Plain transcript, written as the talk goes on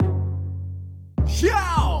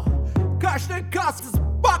Cash the cast is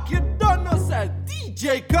back, you don't know, say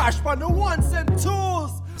DJ Cash for the ones and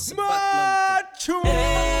twos. Macho.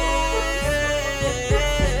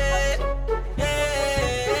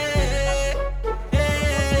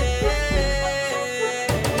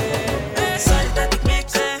 Sorry dat ik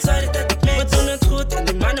mix, we doen het goed en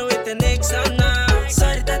die mannen weten niks aan na.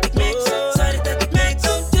 Sorry dat ik mix,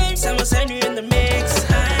 en we zijn nu in de mix.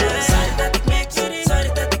 Sorry dat ik mix,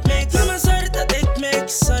 mama sorry dat ik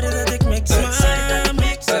mix, sorry dat ik mix, sorry dat ik mix, sorry dat ik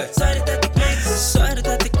mix, sorry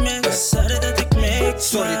dat ik mix, sorry dat ik mix,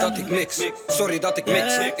 sorry dat ik mix, sorry dat ik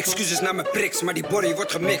mix. Excuses naar mijn priks, maar die body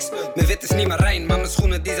wordt gemixt. Mijn wit is niet meer rein, maar mijn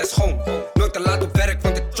schoenen die zijn schoon. Nooit te laat op werk,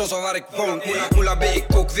 want ik tros al waar ik woon. Moela B, ik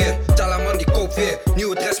kook weer, Talaman die koopt weer.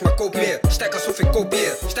 Nieuwe dress, maar koop meer. Stek alsof ik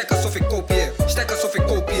kopieer, stek alsof ik kopieer, stek alsof ik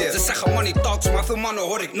kopieer. Ze zeggen money talks, maar veel mannen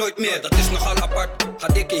hoor ik nooit meer. Dat is nogal apart, ga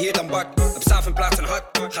dikker hier dan Bart. Heb saaf in plaats van hart,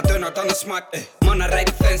 ga dunner dan een smart. Mannen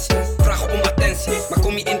rijden fancy, vragen om attentie. Maar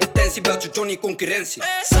kom je in detentie, belt je Johnny concurrentie.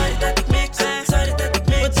 Sorry dat ik mix,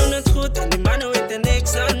 we doen het goed en die mannen weten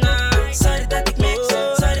niks aan na. Sorry dat ik mix,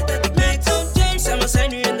 en we zijn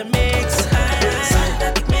nu in de mix. Sorry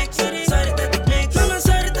dat ik mix, mama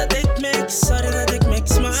sorry dat ik mix, sorry dat ik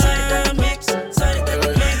mix, man. Sorry dat ik mix, sorry dat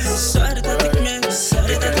ik mix, sorry dat ik mix,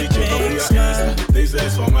 sorry dat ik mix, man. Deze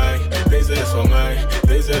is van mij, deze is van mij,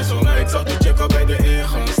 deze is van mij. Ik zag de check al bij de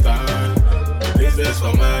ingang staan. Deze is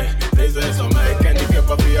van mij, deze is van mij. Ik ken die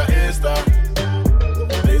kippa via Insta.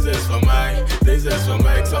 Deze is van mij, deze is van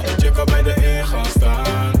mij. Ik zag de check al bij de ingang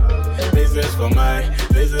staan. Deze is van mij,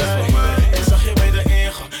 deze is van mij. Ik zag je bij de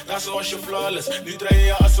ingang, daar zoals je flawless. Nu draai je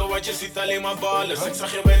je assen, want je ziet alleen maar ballers. Ik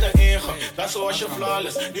zag je bij de ingang, daar zoals je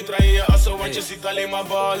flawless. Nu draai je je assen, want je ziet alleen maar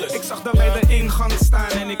ballers. Ik zag haar bij de ingang staan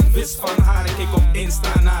en ik wist van haar. Ik keek op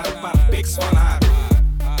Insta naar een paar pics van haar.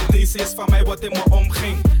 Deze is van mij wat in me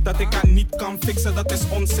omging. Dat ik haar niet kan fixen, dat is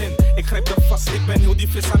onzin. Ik grijp er vast, ik ben heel die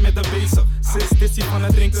vissa met de bezig. Ze is dizzy van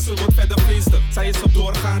het drinken, ze wordt verder feesten. Zij is op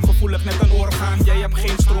doorgaan, gevoelig net een orgaan. Jij hebt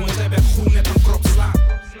geen stroom, jij bent groen net een krop slaan.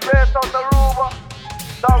 Based on the rumor,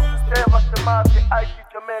 down to save us the man, the IT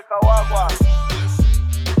Jamaica Wagwan.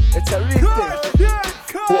 It's a real thing.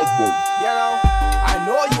 You know, I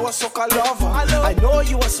know you a soca lover. I know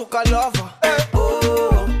you a soca lover.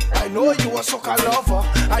 Oh, I know you a soca lover.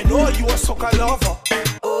 I know you a soca lover.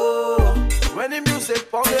 Oh, when the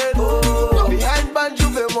music pumping, behind banjo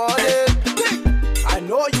the morning. I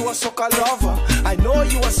know you a soca lover. I know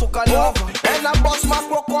you a soca lover. And I bust my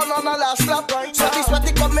crook on a last lap. Sweaty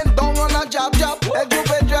sweaty coming down on a jab. And you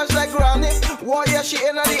been dressed like granny. Warrior she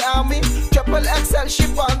in the army. Triple XL she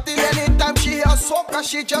panty. Anytime she hear soca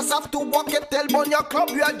she just have to walk it. Tell Bonya Club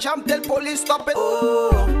you a jam. Tell police stop it.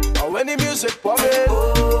 Oh, and when the music pumping,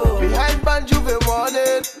 behind banjo the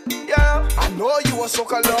morning. Yeah, I know you a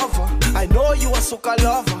soca lover. I know you a soca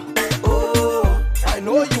lover. Oh, I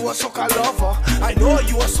know you a soca lover. I know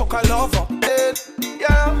you a soca lover.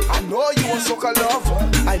 Yeah, I know you a soca lover.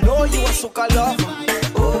 I know you a soca lover.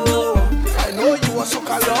 Oh, I know you a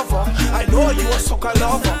soca lover. I know you a soca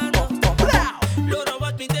lover. Lora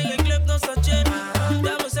wat niet in je club nog staat chin.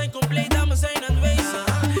 Dames zijn compleet, dames zijn aanwezig.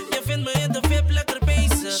 Je vindt me in de VIP lekker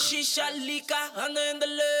bezig. Shisha, lika, handen in de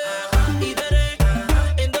lucht. Iedereen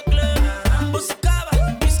in de club.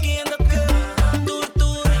 Buscaba, whisky in de club.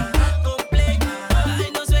 Tour, compleet. Ay,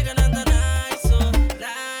 nos vegan aan de nice, oh,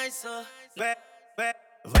 nice, oh.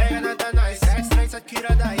 Vegan aan de nice, rechtstreeks uit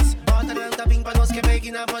Curadijs. Water en tapping van ons kebeki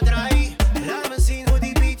naar bedrijf. Laat me zien hoe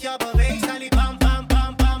die beat jou beweegt. Ali pam pam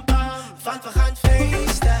pam pam pam. Want we gaan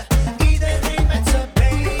feesten. Iedereen met zijn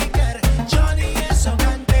beker. Johnny is ook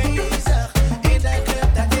aanwezig. In de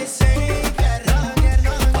club, dat is zeker.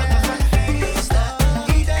 Want we gaan feesten.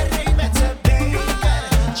 Iedereen met zijn beker.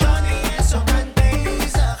 Johnny is ook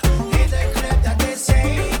aanwezig. In de club, dat is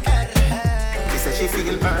zeker. She said she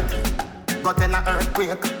feel hurt, got in a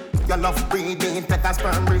earthquake. Your love breathing, take a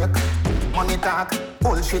sperm break. Money talk,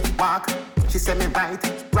 bullshit walk. She said me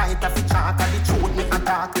right off the chalk. And the truth me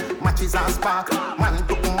attack, matches and spark. Man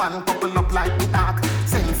to man, couple up like me talk.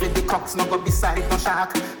 Send for the cocks, no go beside no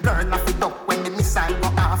shark. Girl off the duck when the missile go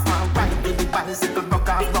off. Right with the bicycle, rock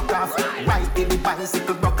off. Right with the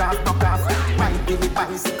bicycle, rock off. Right with the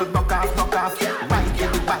bicycle, rock off. Right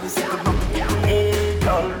with the bicycle, rock off. Hey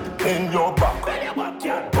girl, in your back,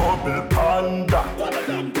 double panda.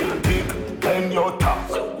 Big in your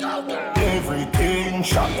top, everything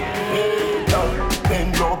shot. Hey girl,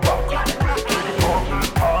 in your back, double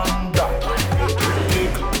panda.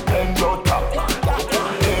 Big in your top,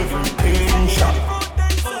 everything shot.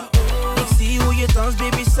 Ik zie hoe je dans,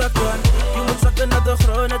 baby, zakken. Je moet zakken naar de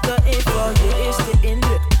grond, net de eenval. Je eerste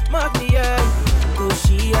indruk, maakt niet uit.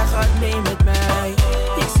 Kushia gaat mee met mij.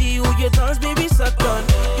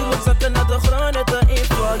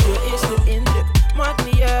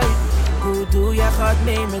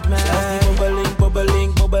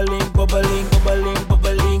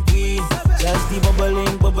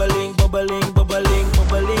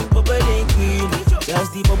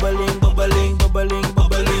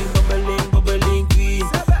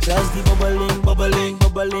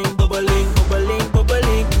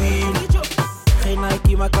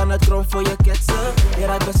 maar kan het krom voor je ketsen. Je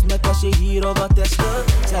raakt besmet als je hierop wat testen.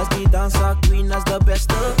 Zelfs die dansa queen als de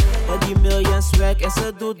beste. En die million swag en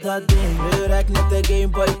ze doet dat ding. Nu raakt net de Game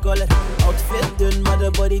Boy Color. Outfit dun, maar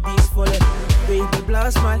de body die is voller. Baby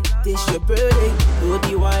blaas maar, het is je birthday. Doe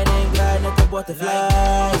die wine en grind net de butterfly.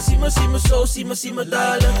 Zie me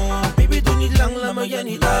dalen. Baby doe niet lang, laat me je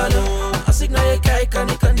niet halen. Als ik naar je kijk, kan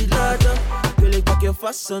ik niet laten. Wil ik pak je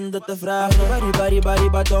vast zonder te vragen. Bari,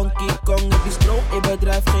 Donkey Kong. Ik is stroom, ik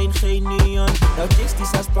bedrijf geen neon. Jouw chicks die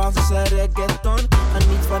zijn Spaans, ze zijn reggaeton. En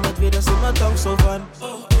niet van het weer, dat ze mijn tong zo van.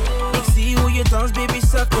 Ik zie hoe je dans, baby,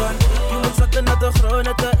 zakken. Je moet zakken naar de grond,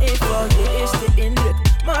 net de inval. Je eerste indruk,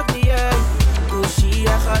 maakt niet uit. Gucci,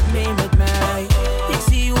 jij gaat mee met mij. Ik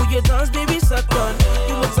zie hoe je dans, baby, zakken.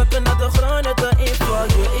 Je moet zakken naar de grond, net de inval.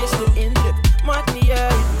 Je eerste indruk, maakt niet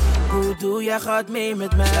uit. Doe, jij gaat mee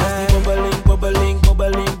met mij. Zij is die bobbeling queen.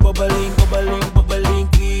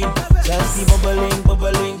 Zij is die bobbeling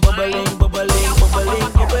queen.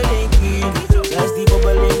 Zij is die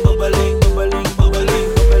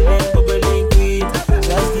bobbeling queen.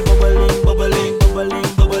 Zij is die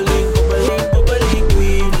bobbeling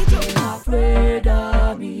queen.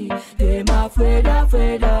 Them afraid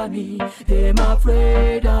of me. Them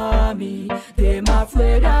afraid of me. Them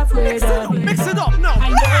afraid of me. Mix it up now. I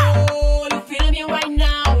know you feel me right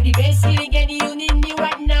now. The best feeling and you need me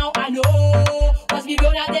right now. I know, cause we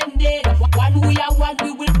gonna them dead. One we are one,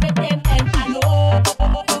 we will put them. And I know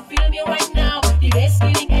you feel me right now. The best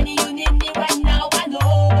feeling and you need me right now. I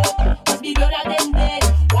know, cause we gonna them dead.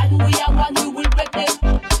 One we are one, we will put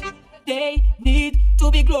them. They need to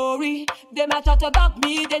be glory. They might talk about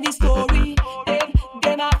me, then the story.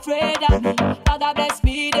 Them afraid of me. Father bless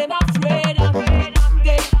me, them afraid of me.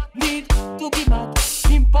 They need to be mad.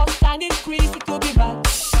 Impulse and increase it to be mad.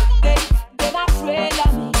 Them afraid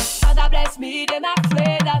of me. Father bless me, them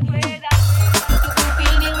afraid of me. You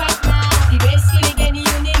feel me right now. The best feeling and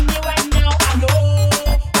you need me right now. I know,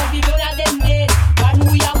 but we don't have them dead. One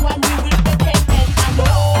we are one, we will protect them. I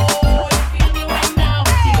know, you feel me right now.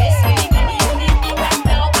 The best feeling and you need me right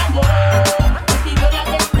now. I know, but we don't have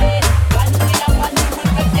them dead. One we are one, we will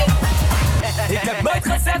protect them. Ik heb nooit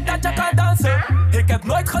gezegd dat je kan dansen. Ik heb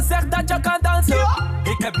nooit gezegd dat je kan dansen.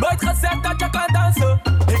 Ik heb nooit gezegd dat je kan dansen.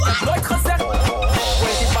 Ik heb nooit gezegd.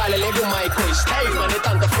 Principale le dio mai questa. Ma ne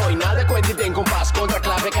tanto foi nada quanti ten compás contra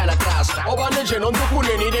clave cara atrás. O banege non tu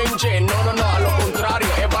pune ni denje. No, allo contrario,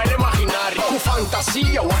 è baile immaginario. Cu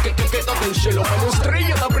fantasia, o che tot in cielo. Con un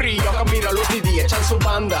strillo da brio, capire lo di dia. C'han su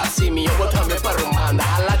banda, sì mio, botame per un banda.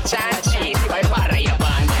 Alla cianci, vai para io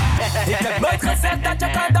banda. Ik heb nooit gezegd dat je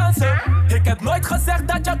kan dansen. Ik heb nooit gezegd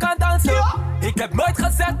dat je kan dansen. Ik heb nooit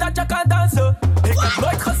gezegd dat je kan dansen. Ik heb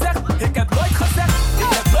nooit gezegd, ik heb nooit gezegd. Ik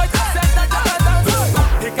heb nooit gezegd dat je kan dansen.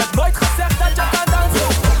 Ik heb nooit gezegd dat je kan dansen.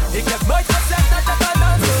 Ik heb nooit gezegd dat je kan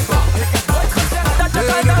dansen. Ik heb nooit gezegd dat je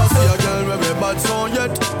kan dansen. Me never see a girl with a bad song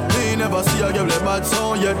yet. Me never see a girl with a bad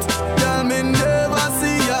song yet. Girl, me never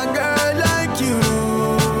see a girl like you.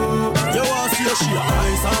 You want see a she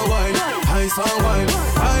ice and wine, ice and wine.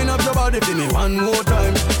 Wine up your body for me one more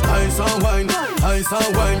time. Ice and wine,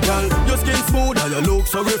 girl. Your skin smooth and your look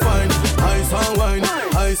so refined. Ice and wine,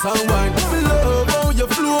 me love how you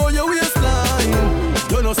flow your waistline.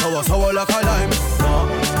 You know sour like a lime. No,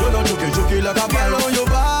 you know juky like a girl on your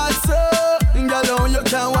bad so. Girl on you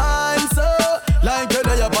can wine so. Like you're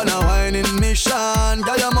there upon a whining mission.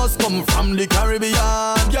 Girl you must come from the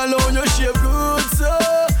Caribbean. Girl on you shape good so.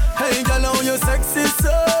 Hey girl on you sexy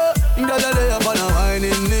so. Girl you're there upon a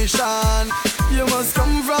whining mission. You must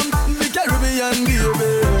come from the Caribbean,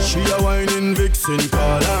 baby. She a whining vixen,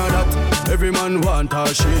 call her that. Every man want her,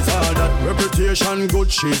 she's all that. Reputation good,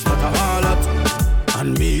 she's not a harlot.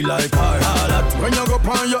 And me like her harlot. When you go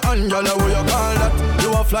on your hand, girl, what you call that?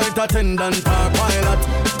 You a flight attendant or pilot.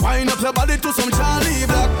 Wind up your body to some Charlie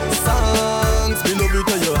Black songs. Me love it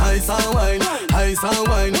to you, ice and wine, ice and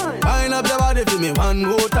wine. Wind up your body for me one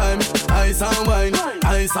more time. Ice and wine,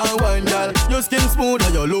 girl. Your skin smooth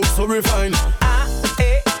and your look so refined.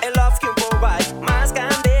 El love que un bobai, más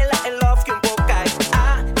candela, el love que un bocai.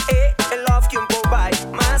 El love que un bobai,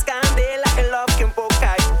 más candela, el love que un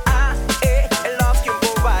bocai. El love que un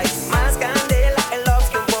bobai, más candela, el love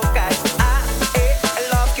que un bocai. El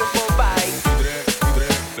love que un bobai.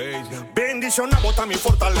 Bendición, bota mi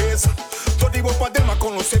fortaleza. Todo igual para Delma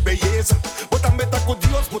conocer belleza. Bota meta com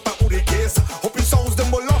Deus, bota riqueza. Opção os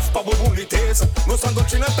demolof pa boniteza. Nos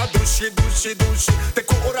andolcinata dushi. Te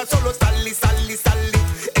con ora solo sali.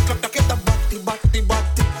 E clap queda batti.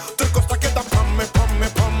 Te costa queda pamme.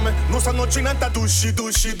 Nos andolcinata dushi.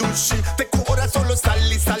 Te con ora solo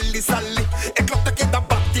sali. E clap queda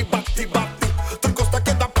batti. Te costa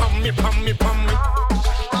queda pamme.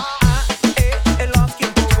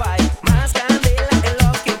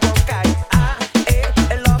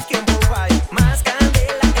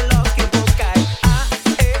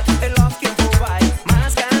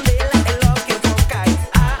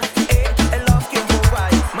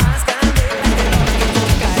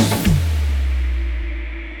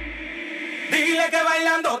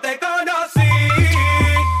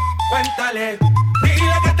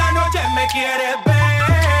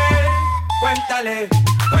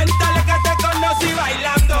 Cuéntale que te conocí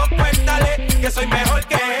bailando. Cuéntale que soy mejor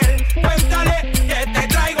que él. Cuéntale que te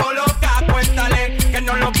traigo loca. Cuéntale que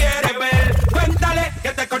no lo quieres ver. Cuéntale que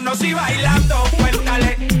te conocí bailando.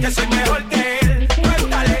 Cuéntale que soy mejor que él.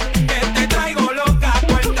 Cuéntale que te traigo loca.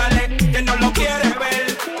 Cuéntale que no lo quieres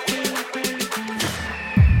ver.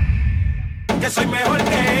 Que soy mejor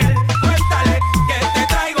que él. Cuéntale que te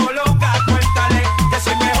traigo loca. Cuéntale que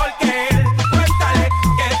soy mejor que él. Cuéntale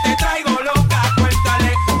que te traigo loca.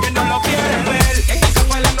 Cuéntale que no lo quieres ver. Que quizá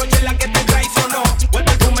fue la noche en la que te traicionó. O el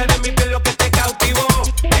perfume de mi piel lo que te cautivó.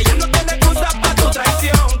 Ella no tiene excusa para tu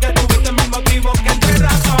traición. Que tuviste mil motivos que entre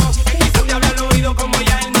razón. Que quizá te habla al oído como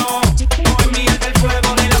ya él no. No es mía del fuego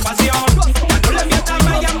de la pasión. Ya no le mientas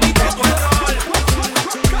más y admite tu error.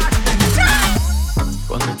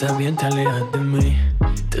 Cuando estás bien te alejas de mí.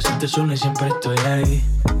 Te sientes sola y siempre estoy ahí.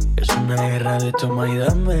 Es una guerra de toma y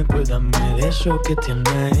dame. Pues dame de eso que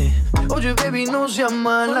tienes. Oye baby, no seas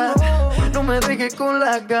mala. No me dejes con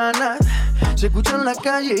las ganas. Se escucha en la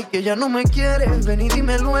calle que ya no me quieres. Ven y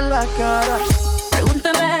dímelo en la cara.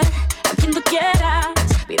 Pregúntame a quien tú quieras.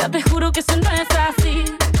 Mira, te juro que eso no es así.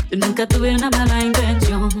 Yo nunca tuve una mala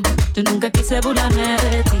intención. Yo nunca quise burlarme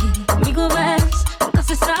de ti. Conmigo ves, nunca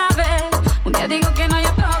se sabe. Un día digo que no, y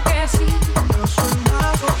otro que sí. No soy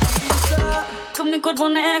masoquista. Con mi cuerpo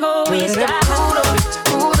un egoísta.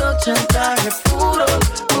 Puro chantaje.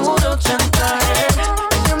 Puro chantaje.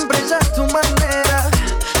 Siempre es a tu manera.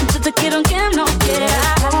 Yo te quiero aunque no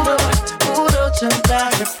quieras. Puro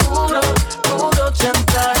chantaje. Puro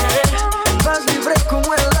chantaje. Vas libre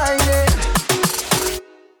como el aire.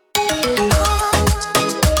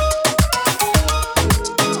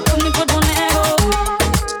 Con mi cuerpo negro.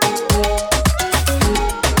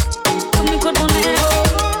 Con mi cuerpo negro.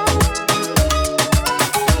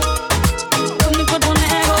 Con mi cuerpo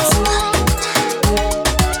negro.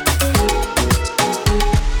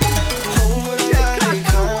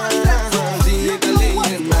 Zie ik alleen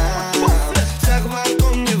je naam. Zeg waar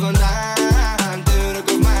kom je vandaan? Durk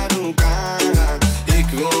op mij doen gaan. Ik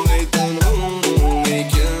wil weten hoe ik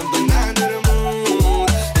je benaderen moet.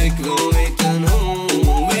 Ik wil weten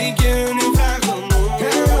hoe ik je nu vragen moet.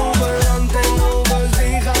 Over land en over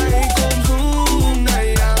zee ga ik op zoek naar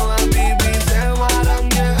jou, habibi. Zeg waarom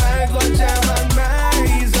je uit wat jij van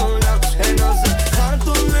mij zo lang. En als het gaat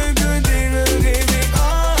om leuke dingen geef ik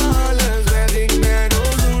alles weg. Ik ben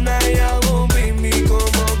op zoek naar jou, oh baby, kom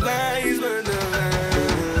op, wijs me de weg.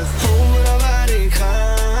 Overal waar ik ga,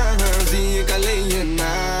 zie ik alleen je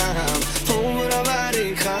naam. Overal waar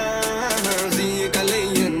ik ga, zie ik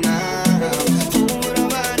alleen je naam. Overal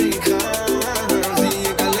waar ik ga, zie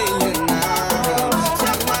ik alleen je naam.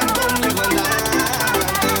 Zeg waar kom je vandaan,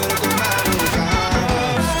 durk op mij doen gaan.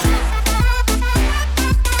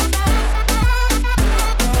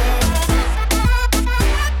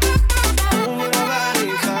 Overal waar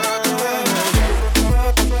ik ga.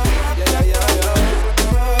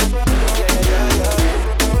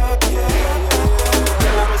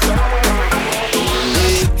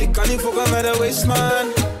 Ik kan niet fokken met een waste man.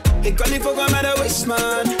 Ik kan niet fokken met een waste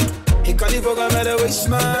man. Ik kan niet fokken met een waste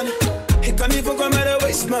man. Ik kan niet fokken met een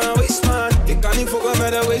waste man, waste man. Ik kan niet fokken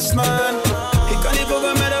met een waste man. Ik kan niet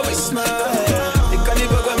fokken met een waste man. Ik kan niet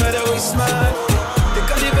fokken met een waste man. Ik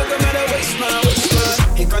kan niet fokken met een waste man, waste man.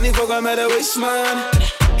 Ik kan niet fokken met een waste man.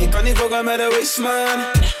 Ik kan niet fokken met een waste man.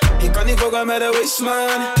 Ik kan niet fokken met een waste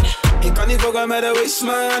man. Ik kan niet fokken met een waste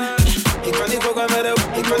man. Ik kan niet fokken met een,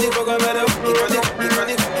 ik kan niet fokken met een,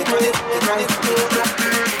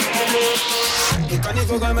 ik kan niet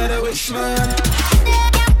fokken met een wish man.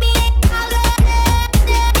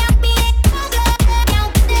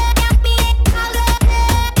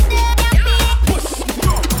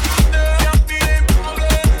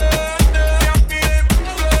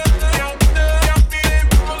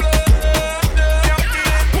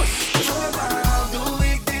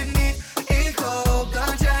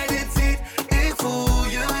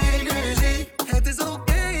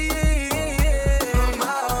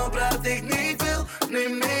 Normaal praat ik niet veel, nee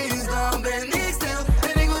meestal ben ik stil.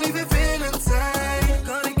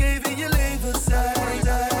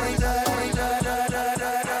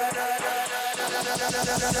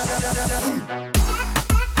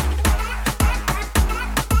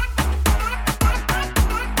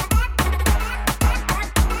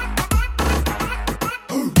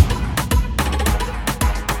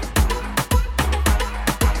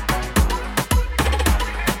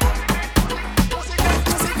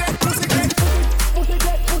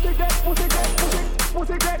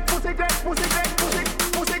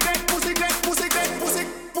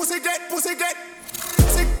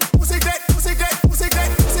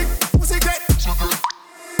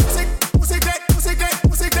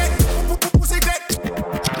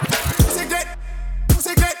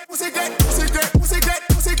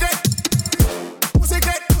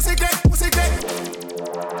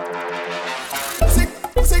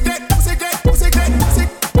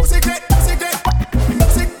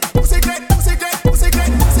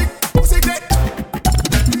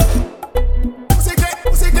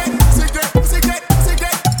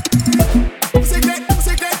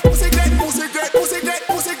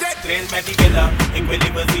 wil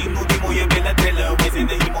liever zien hoe die mooie billen trillen. We zijn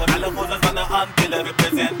de immorale gozers van de Antillen.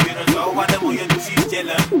 Represent Curaçao waar de mooie douches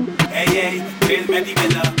chillen. Hey hey, trail met die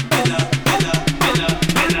billen, billen, billen, billen,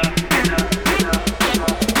 billen, billen, billen.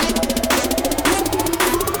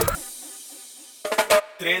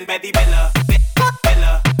 Trail met die billen.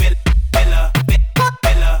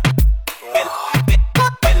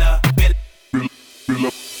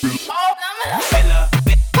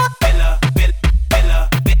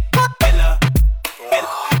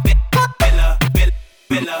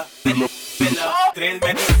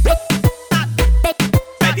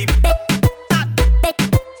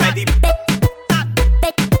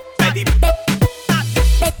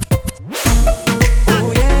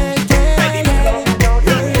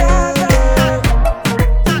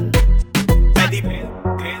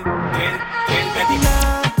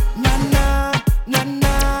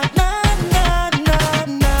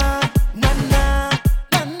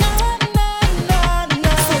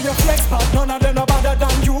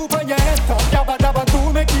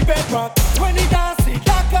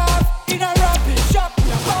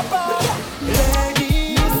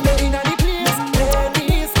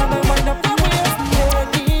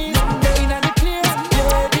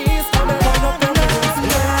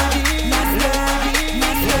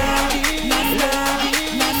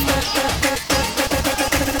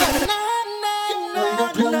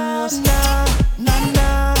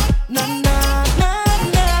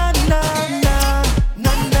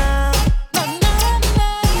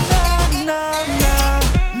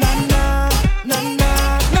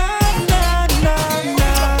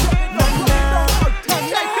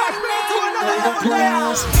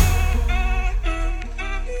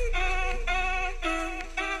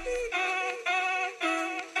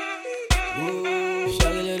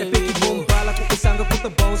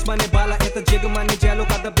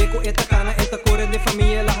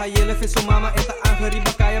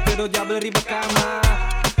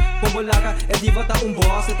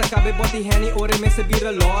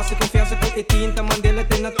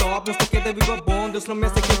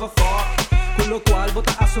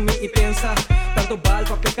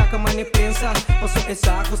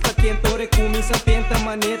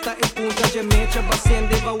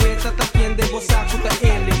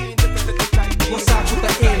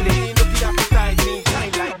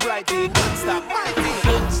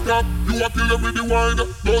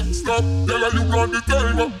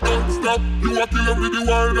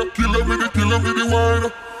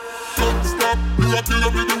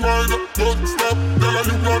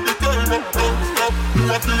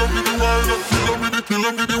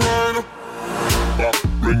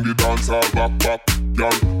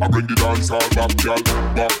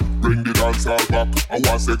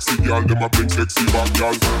 Sexy girl, them a bring sexy back,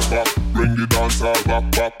 girl. Back, bring the dancehall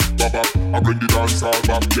back, back, back, back. I bring the dancehall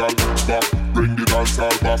back, girl. Back, bring the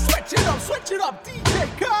dancehall back. Switch it up, DJ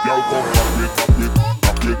Kyle. Girl, come back with, back with,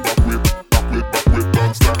 back with, back with, back with, back with,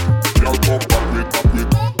 dance that. Girl, come back with, back with,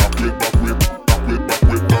 back with, back with, back with, back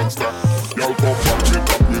with, dance that. Girl, come back with,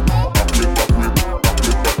 back with, back with, back with, back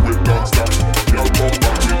with, back with, dance that. Girl, come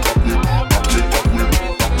back with, back with, back with, back with,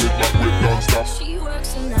 back with, back with, dance that. She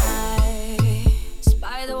works the night.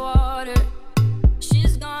 By the water,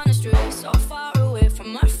 she's gone astray, so far away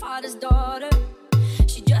from her father's daughter.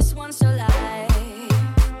 She just wants a life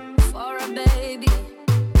for a baby,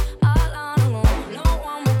 all on her own. No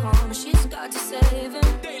one will come, she's got to save him.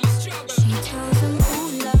 She tells him, oh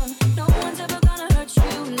love, no one's ever gonna hurt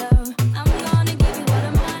you, love. I'm gonna give you all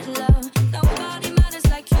of my love. Nobody matters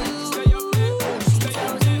like you. She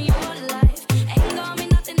tells him your life ain't gonna be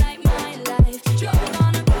nothing like my life. You're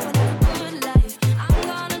gonna go and have a good life. I'm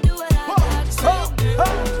gonna do what I got to say.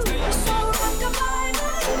 So rock-a-bye,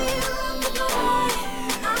 baby, rock-a-bye.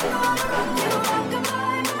 I'm gonna rock you,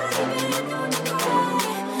 rock-a-bye, baby, don't you cry.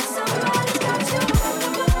 Somebody's got to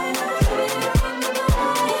rock-a-bye, baby, rock-a-bye. I'm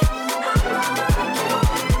gonna rock you,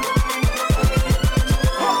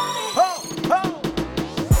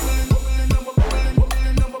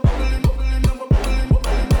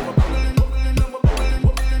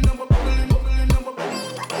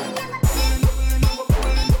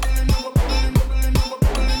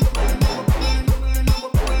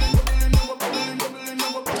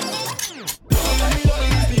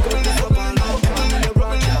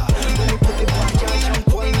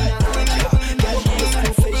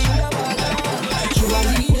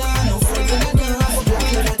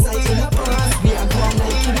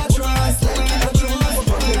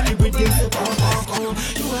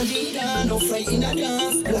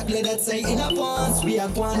 We are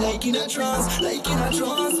going like in a trance,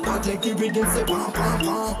 but like the rhythm say pam pam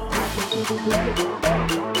pam.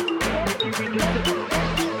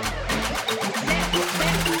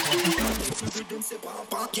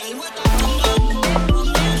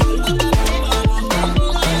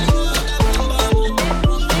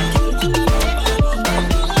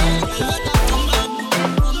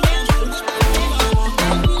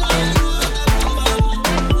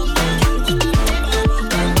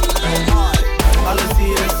 Alles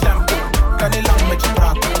hier is tempo, kan niet lang met je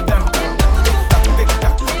praten. Tempo,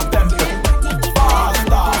 tik-tak, tempo,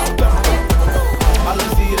 basta, tempo.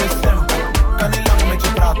 Alles hier is tempo, kan niet lang met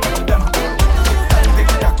je praten. Tempo,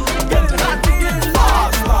 tik-tak, tempo,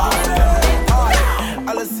 basta, tempo.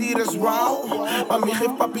 Alles hier is wauw, mami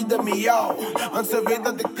geef papi de miauw. Want ze weet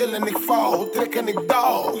dat ik til en ik vouw, trek en ik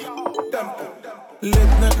douw. Tempo.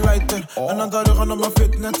 Lit net lighter, een aantal ruggen op mijn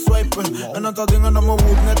fit net swipen. Een aantal dingen op mijn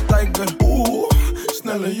woed net tiger. Oeh,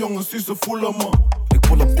 snelle jongens die ze voelen me. Ik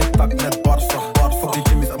voel op TikTok net Barça. Fuck die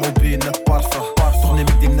Jimmy's MOB net Barça. Toch neem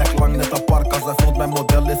ik die nek lang net een park. Als hij voelt mijn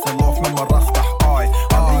model is en love met mijn rasta. Ai,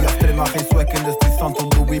 Adidas prima, geen swag in de street. Santo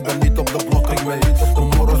Louis, ben niet op de blok. Ik ben niet op de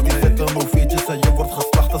morros, die zitten OV'tjes. En je wordt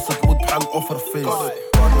geslacht als het moet, bruin of face.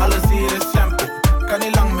 Alles hier is shampoo, kan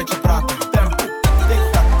niet lang met je praten. Tempo,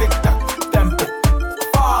 tik-tak, tik-tak, tempo.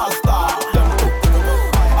 Basta, tempo.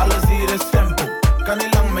 Alles hier is tempo, kan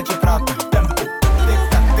niet lang met je praten. Tempo,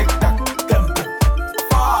 tik-tak, tik-tak, tempo.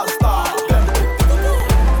 Basta, tempo.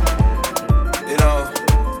 You know,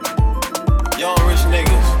 young rich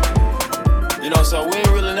niggas. You know, so we ain't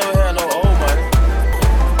really never had no old money.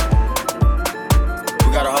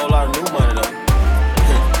 We got a whole lot of new money though.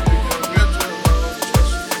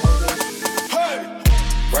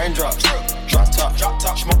 Raindrops, drop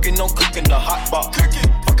top, smoking, no cooking, the hot pot.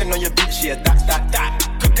 Fucking on your bitch, yeah, that.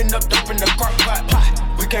 Cooking up in the crock pot.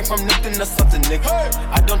 We came from nothing to something, nigga.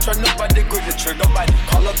 I don't trust nobody, grip the trigger. Nobody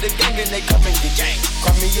call up the gang and they come and get gang.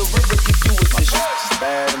 Cry me a river if you was this shit.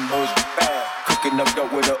 Bad and bullshit, bad. Cooking up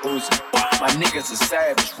dope with a Uzi. My niggas are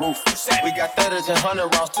savage, ruthless. We got 30s and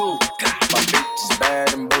 100 rounds too. My bitch is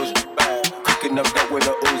bad and bullshit, bad. Cooking up dope with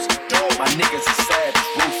a Uzi. My niggas are savage,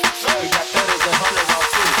 ruthless. We got 30s and 100 rounds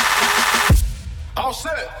too. All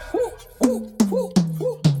set.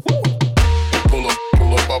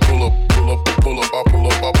 Pull up, I pull up, pull up, pull up, I pull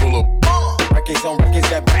up, I pull up. Records on records,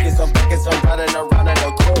 got backers on backers, I'm riding around in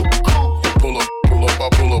a coupe. Pull up, I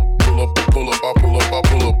pull up, pull up, pull up, I pull up, I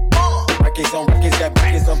pull up. Records on records, got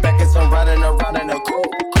backers on backers, I'm riding around in a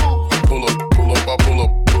coupe. Pull up, I pull up,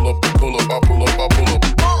 pull up, pull up, I pull up, I pull up.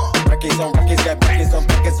 Records on records, got backers on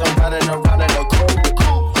backers, I'm riding around in a coupe.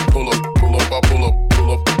 Pull up, I pull up,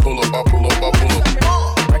 pull up, pull up, I pull up, I pull up.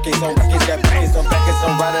 Records on records, got backers on backers,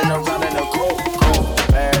 I'm riding around in a coupe.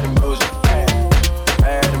 Bad and bullshit,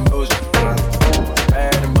 bad and bullshit,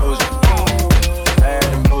 bad and bullshit, bad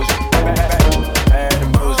and bullshit, bad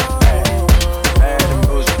and bullshit, bad and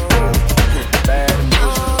bullshit, bad and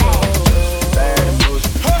bullshit, bad and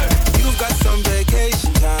bullshit. You've got some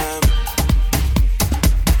vacation time.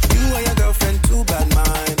 You and your girlfriend, too bad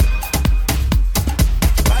mind.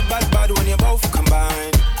 Bad when you both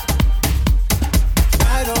combine.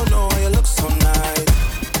 I don't know why you look so nice.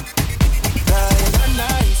 Not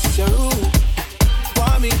nice, you're rude.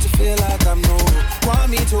 Want me to feel like I'm new. Want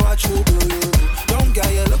me to watch you do you. Don't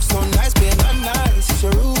get you look so nice, being not nice,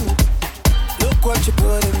 you're rude. Look what you're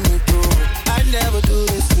putting me through. I never do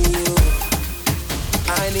this to you.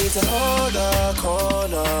 I need to hold a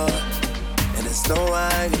corner, and it's no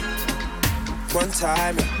whining. One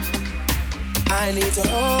time, I need to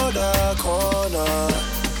hold a corner,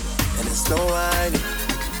 and it's no whining.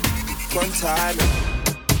 One time.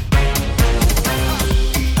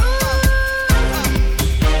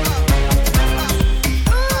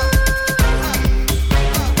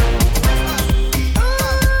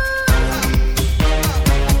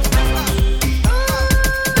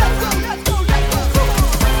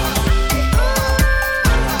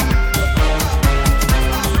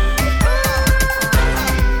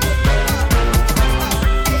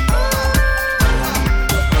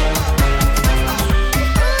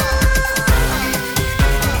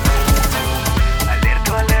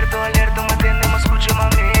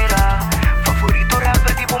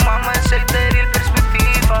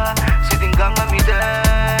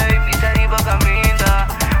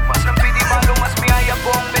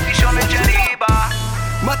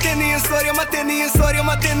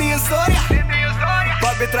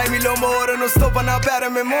 Papi, trae mi lomo oro, no stopa na pera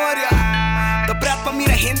memoria. Tá prato pra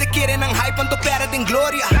mira gente quiere nang hype, anto pera din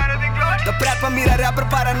gloria. Tá prato pra mira rapper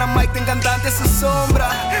para na mic, tem cantante su sombra.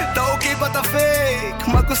 Tá ok pa tá fake,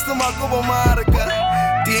 mas acostuma como marca.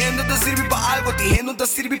 Ti gente te sirve pa algo, ti gente não te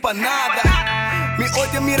sirve pa nada. Mi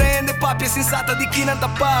odia mira gente papia sensata di chi nanta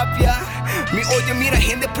papia. Mi odia mira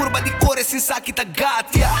gente purba di cuore senza chi ta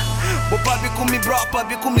gatia. Bo papi con mi bro,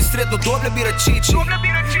 papi con mi stretto doble bira cici.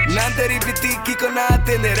 Nante ripeti chi con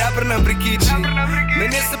ate ne rapper nan brichici.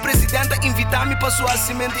 Minister presidente invitami pa su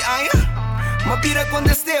assimenti aia. Ma bira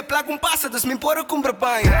quando ste placa un passa dus mi pora compra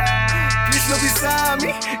paia. Please no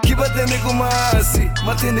bisami, chi battende con massi.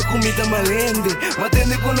 Ma tende comida malende, ma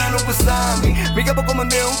tende con nano costami. Mica po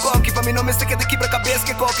comandare un cocky, pa mi nome sta che te quebra cabeça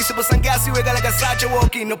que cocky. Se você sangassi uega la gasacha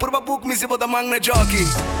walkie. No purba book mi se bota mang na jockey.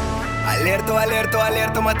 Alerto, alerto,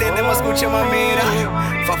 alerto, ma tende ma escucha ma mira.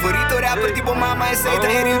 Favorito rapper tipo mama e sei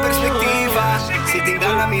traer perspectiva. Se te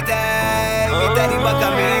engana mi te riba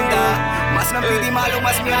caminda. Mas não pedi malo,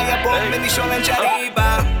 mas me haya bom, me deixou na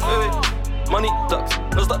jariba. Money talks,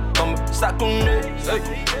 não está como está com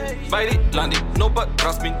eles. Vai de lande, não para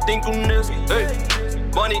trás, me tem com eles.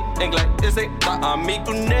 Money inglês, esse tá amigo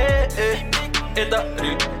com ele. Eta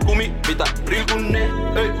real, comigo, tá real com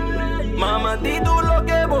ele. Mama, di tu lo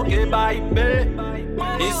que vos que baby.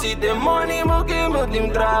 E se tem money, vos que me tem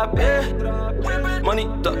trap. Money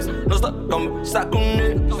talks, não está como está com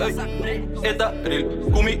eles. Eta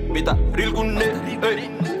real, comigo, tá real com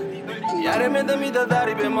ele. Yare me da mi da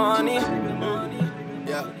dari be money.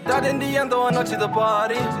 Dat in die end a noche de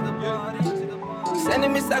party. Sende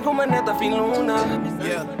mi sta come neta fin luna.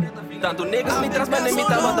 Tanto niggas mi trasmende mi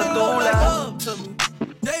tava da tula.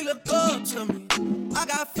 They look up to me. I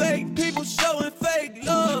got fake people showing fake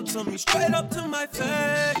love to me. Straight up to my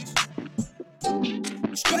face.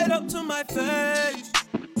 Straight up to my face.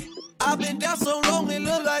 I've been down so long it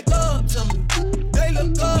look like up to me. They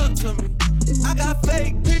look up to me. I got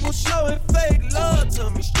fake people showing fake love to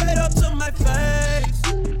me. Straight up to my face.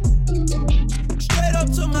 Straight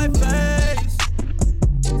up to my face.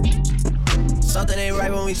 Something ain't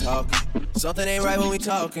right when we talking. Something ain't right when we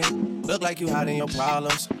talking. Look like you hiding your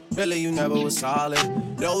problems. Really you never was solid.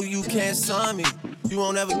 No, you can't sun me. You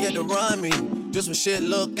won't ever get to run me. Just when shit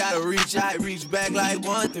look, gotta reach out, reach back like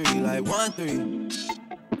 1-3, like 1-3.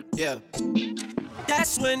 Yeah.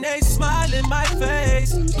 That's when they smile in my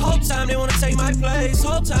face. Whole time they wanna take my place.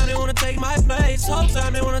 Whole time they wanna take my place. Whole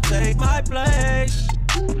time they wanna take my place.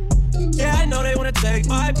 Yeah, I know they wanna take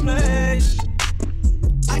my place.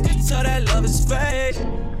 I can tell that love is fake.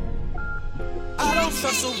 I don't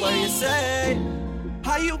trust the way you say.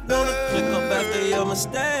 How you gonna pick up after your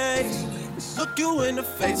mistakes? Look you in the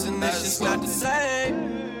face and it's just not the same.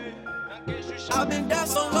 I've been down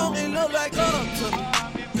so long it look like up to me.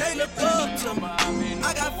 They look up to me.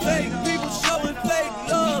 I got fake people showing fake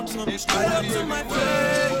love to me. Straight up to my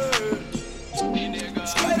face.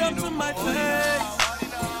 Straight up to my face.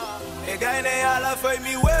 E ganhei ela foi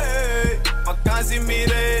mi way. Vacanze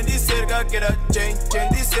mire de cerca que da chain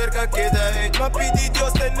de cerca que da hate. Ma pedi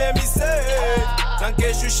Dios tener mi sed. Não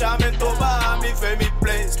que chuchame toba mi fe mi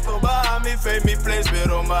place. Toba mi fe mi place.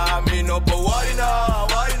 Pero mami no po worry na,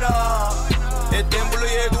 worry na. E templo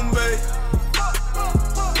llega un bey.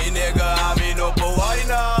 Mi nega mi no po worry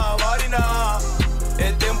na, worry na.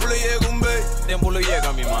 E templo llega un bey. Templo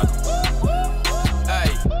llega mi mano.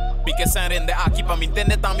 Pique zijn rende aki, pa mi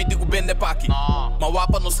tende tami di kubende paki. Ma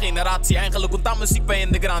wapa nos generatie, eigenlijk unta muziek bij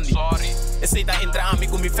in de grandi. E sei da entre ami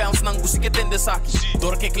con mi fans nang gusi che tende saki.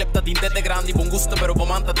 Door che klep dat in de grandi, bon gusto pero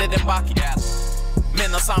bomanta de den baki.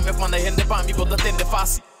 Mena same van de hende pa mi boda tende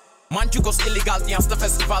fasi. Manchukos illegal die aan de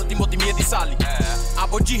festival die moet meer die sali.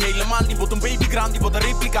 Aboji helemaal die bot een baby grand die bot een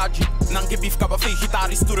replicatie. Nang ke beef kaba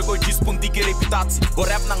vegetarisch toer go jis punti ke reputatie. Go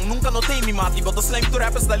rap nang nunca no tem mi mati bot slam to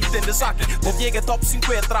rappers da lit in de zak. Go llega top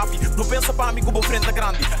 5 trafi. No pensa pa mi go frente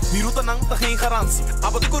grandi. Mi ruta nang ta geen garantie.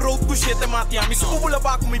 Abo de go road go shit mati. Mi skubula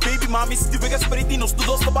ba con mi baby mami si dibe gasperitinos tu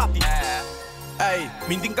dos tabati. Ey,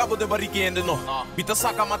 min cabo de barrique ende no. Bita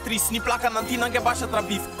saca matriz, ni placa nantina que baixa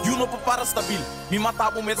trabif. You no para stabil. Mi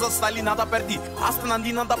matabo mesa stali nada perdi. Hasta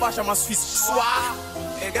nandina da baixa mas fiz suá.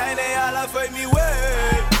 E ganhei ela foi mi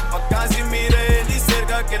way. Vacanze mire de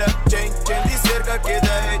cerca que da chain de cerca que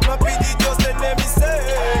da hate. Ma pedi Dios tener mi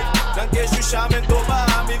sed. Não que chuchame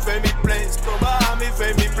toba mi fe mi place. Toba mi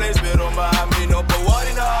fe mi place. Pero mami no po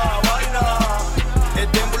worry na, worry na. E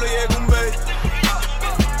templo llega un bey.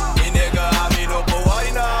 No po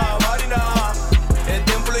warina, warina. El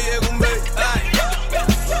templo llega un bey.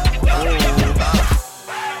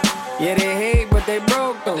 Yeah, they hate, but they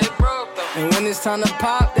broke though. And when it's time to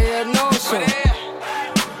pop, they a no-show.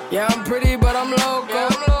 Yeah, I'm pretty, but I'm loco.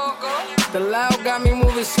 The loud got me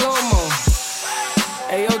moving slow-mo.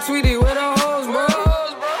 Hey, yo, Tweety, where the hoes, bro?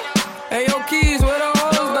 Hey, yo, Keys, where the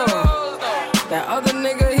hoes, though? That other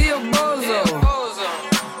nigga, he a bozo.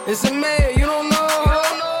 It's a mayor, you don't know.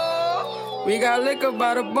 We got liquor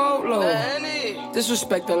by the boatload.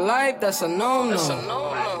 Disrespect the life, that's a no-no.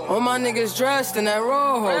 All my niggas dressed in that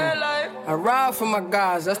rojo. I ride for my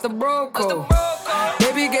guys, that's the bro code.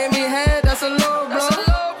 Baby gave me head, that's a low blow.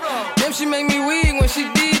 Damn, she make me weak when she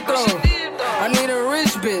deep throw. I need a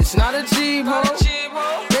rich bitch, not a cheap hoe.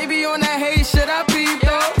 Baby on that hate shit, I peep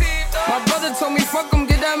though. My brother told me fuck him,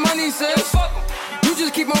 get that money, sis. You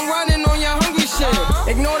just keep on running on your hungry shit.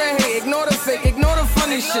 Ignore the hate, ignore the fake, ignore the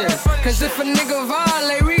funny shit. Cause if a nigga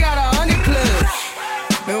violate, we got 100 clips.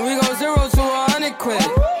 And we go 0 to 100 quid.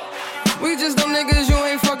 We just them niggas you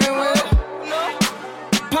ain't fucking with.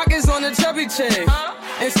 Pockets on the chubby chick.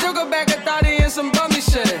 And still go back a thotty and some bummy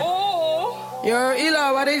shit. Yo,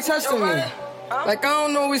 Eli, why they testing me? Like I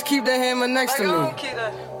don't always keep the hammer next to me.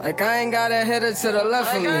 Like I ain't got a header to the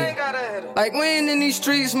left of me. Like we ain't in these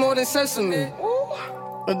streets more than sesame.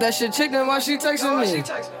 But that shit chick, then why she texting me?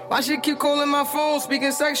 Why she keep calling my phone,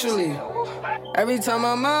 speaking sexually? Every time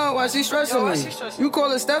I'm out, why she stressing me? You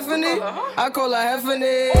call her Stephanie? I call her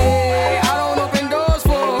Heffany. I don't open doors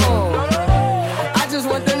for her. I just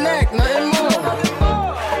want the neck, nothing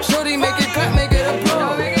more. Shorty, make it clap, make it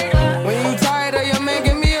applaud. When you tired of your man,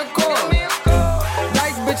 give me a call.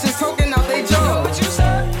 Like bitches talking out they jaw.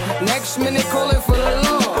 Next minute calling for the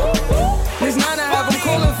law. This night I have them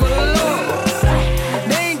calling for the law.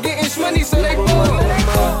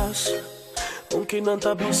 Aunque não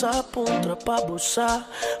tá bisa pontra pra boçar,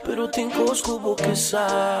 pero tem cosco que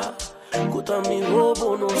sa. Kuta mi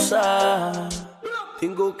robo no sa.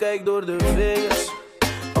 Tengo kijkdor de vingers,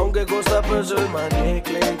 aunque costa per z'n mane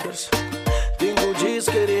klinkers. Tengo G's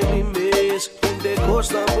que de mi mes, te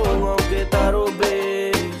costa bom aunque tá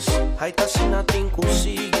robes. Hai tá sina tem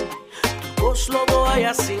consigo, tu cos logo ai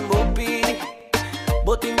assim bopini.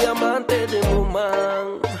 Botin diamante de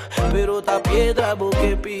momang, pero ta piedra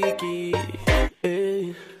boque piqui.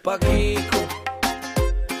 Paquico,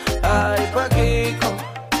 ay Paquico,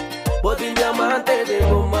 botin diamante de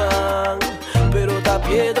momang, pero ta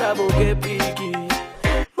piedra boque piqui.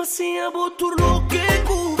 Mas se a botur lo que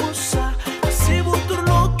cubosa, se botur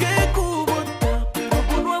lo que cubota, pero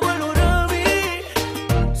por no valorar mí,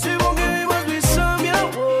 se vos que me vas besar mi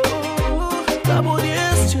amor, tabo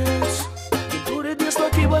 10 chance, y tú de 10 no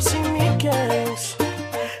aquí vas sin mi case.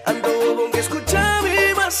 Ando con que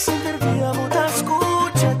escuchame, mas el día botas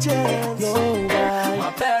escucha chance.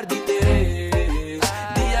 Ma perdi interesse,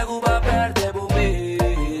 Diego va perde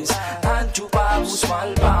bumes. Anchu pabus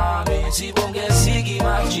malpame, si bon che sigi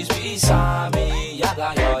ma ci spisami.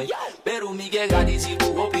 Yagayoi, per un mighe gadi si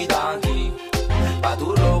buco pitanchi.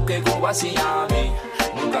 Paturro que cuba si llami.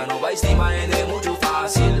 Nunca no vai estima é muito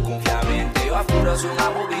fácil. Confiamente eu afura su una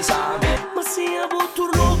bobisame. Ma si a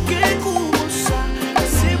boturro que cubosa,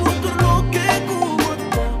 si boturro que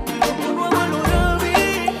cubota, pero no valora mí,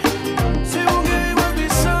 se vos que me vas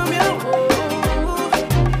besar mi amor.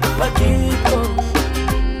 Paquico,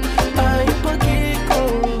 ay Paquico,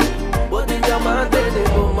 vos te llamaste de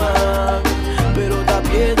goma, pero ta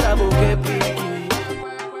piedra boque piqui.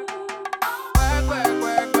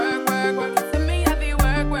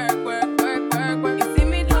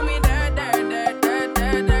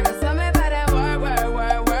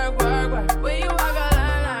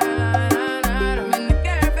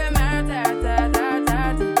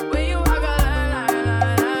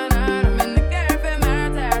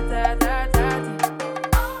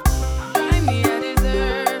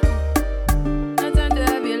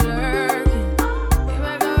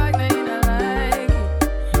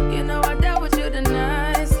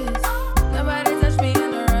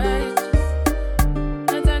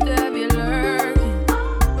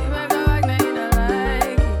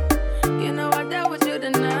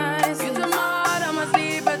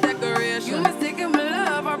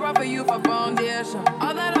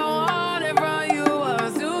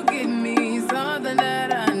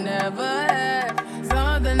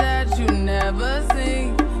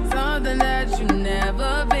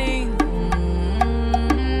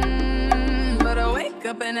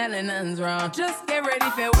 Nothing's wrong. Just get ready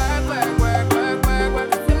for work, work, work, work, work,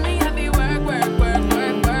 work. See me happy, work, work, work,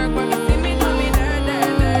 work, work, work. See me do me dirt,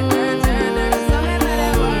 dirt, dirt, dirt, dirt, dirt. So me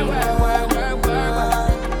better work, work, work, work, work,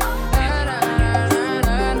 work.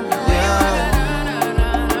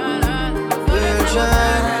 Girl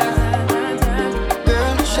shine,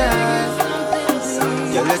 girl shine.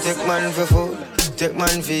 You let take man for food. take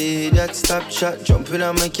man for that stop shot. Jump in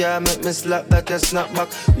on my car, make me slap that a snap back.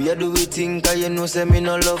 We a do we think, cause you know say me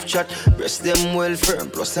no love chat. Breast them well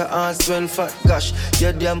firm, plus the ass well fat. Gosh,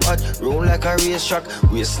 you damn hot, roll like a race track.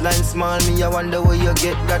 Waistline small, me I wonder where you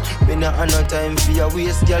get that. Me not have no time for your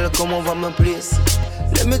waist, girl, come over my place.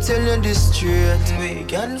 Let me tell you this straight. We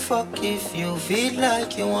can fuck if you feel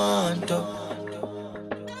like you want to.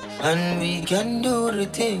 And we can do the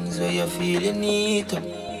things where you feel you need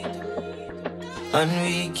to. And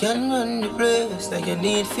we can run the place like you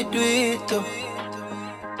need to do it too.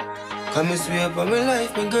 Come and swear by my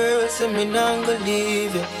life, my girl, so me not gonna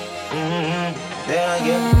leave you. There I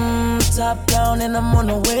get top down and I'm on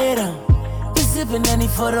the way down. Been sipping any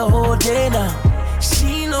for the whole day now.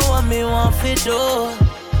 She know what me want for do.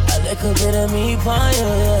 I like a bit of me pon you,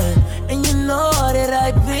 yeah. And you know that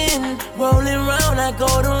I've been rolling round, I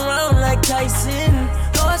go around like Tyson.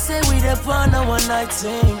 No, I say we the fun a one night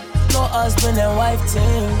thing. No husband and wife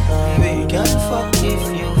thing. We can fuck if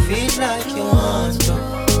you feel like you want to.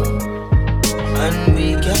 And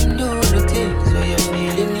we can do the things where you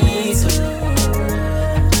feel you need to.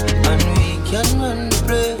 And we can run the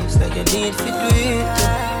place like you need to do it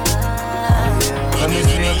too. Come and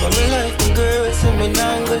swear for my life, girl, so me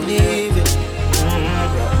not gonna leave it.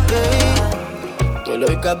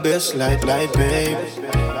 Tuloy ka best like babe.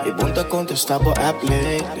 Ibunta contesta po app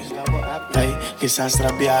lately. Hey, quizás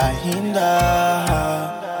trabiyahin da.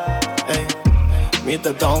 Hey, mi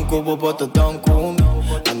tatanko, bobo tatanko mi.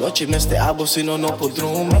 Anoche me abo sino no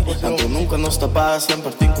podrumi. Tanto nunca nos tapas, en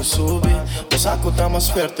parting ko subi. O saco tá mais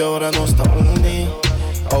fuerte, ahora nos tá uni.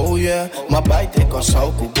 Oh yeah, mabaite com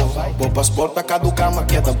salco bom. Bo pasporta caduca, mas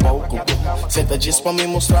queda pouco bom. Cê tá diz pra me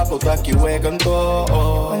mostrar, vou daqui o eganto.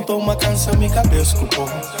 Então uma cansa me cabeça com bom.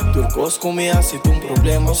 Turcos comia, se tu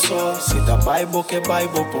problema só. Se tá baibo, que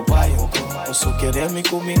baibo, pro bairro. Eu só querer me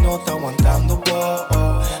comer, não tá aguentando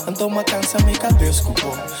bom. Então uma cansa me cabeça com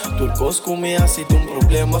bom. Turcos comia, se tu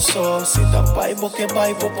problema só. Se tá baibo, que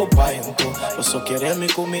baibo, pro bairro. Eu só querer me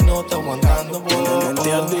comer, não tá aguentando bom. Não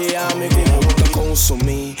entendi, amigo, eu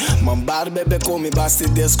consumir. Mambar bebe come basti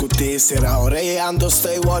discutir. Será oreando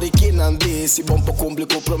stay worry que não disse. Bom po cumprir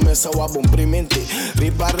com promessa o bom primente.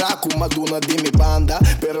 Ribarra com maduna de mi banda.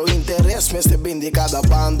 Pero interesse me bem de cada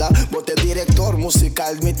banda. Bote diretor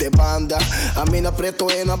musical me te banda. A mina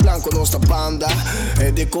preto e na blanco nossa banda.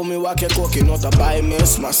 E de come o que coque nota bai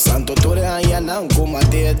mesma. Santo tore anya não como a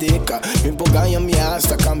dedica. Me ganha minha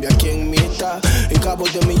asta cambia quem me tá. E cabo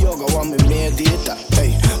de mi yoga o me medita.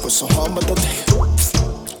 Hey, pues so hamba do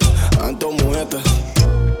Anto mueta.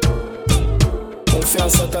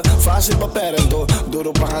 Confiança tá fácil pra perto.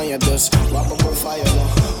 Duro pra ranha das. Wapa com fire no.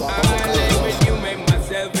 Wapa com calor. When you make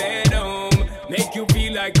myself at home, make you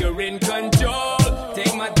feel like you're in control.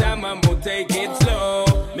 Take my time, I'm gonna take it slow.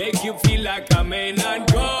 Make you feel like I may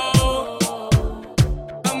not go.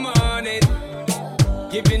 I'm on it,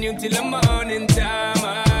 giving you till the morning time.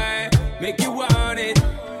 I make you want it.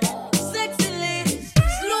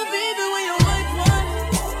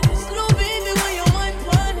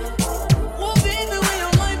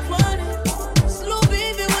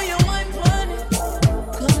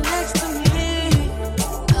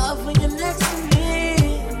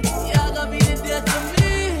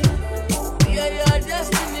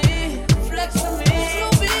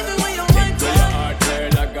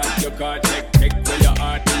 Take to your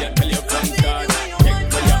heart, till you tell you come start. Take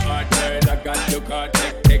to your heart, girl, I got your card.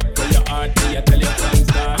 Take to your heart, till you tell you come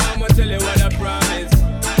start. I'ma tell you what I promise.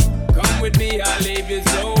 Come with me, I'll leave you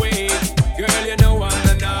so weak. Girl, you know I'm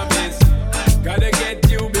the novice. Gotta get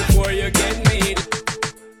you before you get me.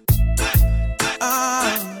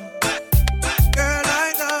 Girl,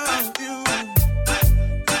 I love you.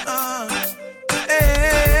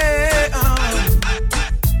 Hey,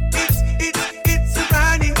 it's a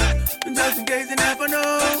running. Just in case you never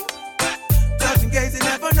know. Just in case you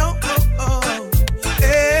never know.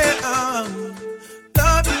 Hey,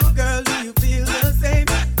 love you, girl. Do you feel the same?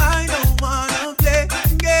 I don't wanna play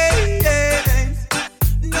games.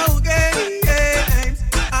 No games.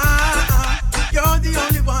 You're the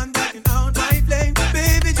only one that can out my flame.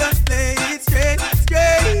 Baby, just play it straight.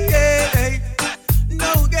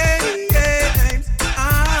 No games.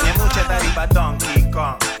 Hay mucha tarifa Donkey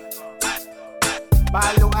Kong.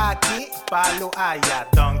 Palo aquí, palo allá,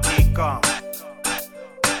 Donkey Kong.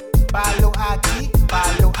 Palo aquí,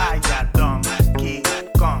 palo allá, Donkey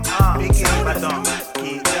Kong. Biggie riba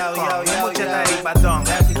Donkey Kong. Hay mucha tarifa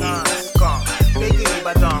Donkey Kong. Biggie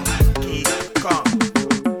riba Donkey Kong.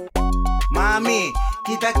 Mami,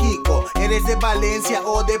 quita Kiko, ¿eres de Valencia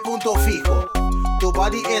o de Punto Fijo? Tu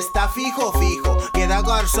body está fijo, fijo. Queda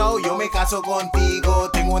garzón, yo me caso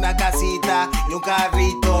contigo. Tengo una casita y un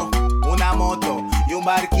carrito, una moto y un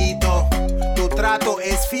barquito. Tu trato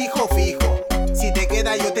es fijo, fijo. Si te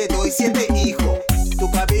queda yo te doy 7 hijos.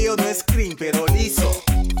 Tu cabello no es cream pero liso.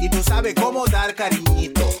 Y tú sabes cómo dar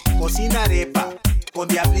cariñito. Cocina arepa con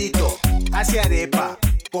diablito. Hace arepa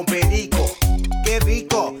con perico. Qué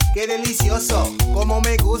rico, qué delicioso. Como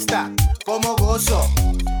me gusta, como gozo.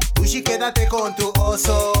 Tushi, quédate con tu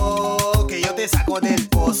oso, que yo te saco del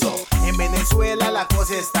pozo. En Venezuela la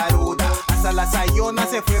cosa está ruda. Hasta la Sayona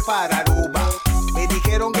se fue para Aruba. Me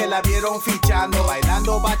dijeron que la vieron fichando,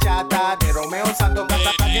 bailando bachata de Romeo Santos.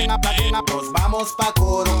 Nos vamos pa'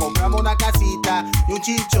 Coro, compramos una casita y un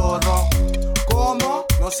chichorro. ¿Cómo?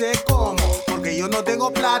 No sé cómo, porque yo no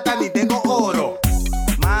tengo plata ni tengo oro.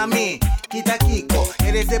 Mami, quita Kiko,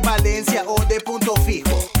 ¿eres de Valencia o de Punto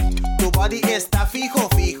Fijo? Tu body está fijo,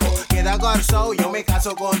 fijo. Queda garzón, yo me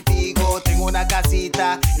caso contigo. Tengo una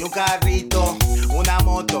casita y un carrito, una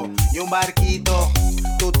moto y un barquito.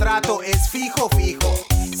 Tu trato es fijo, fijo.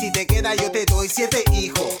 Si te queda yo te doy 7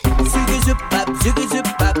 hijos.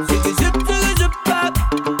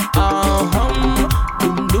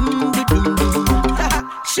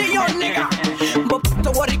 Say yo nigga, but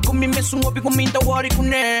don't worry kumi me sumo bi kumi don't worry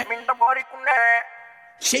kune.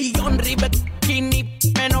 Say on ribet kini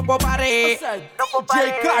no può pare.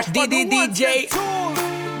 DJ,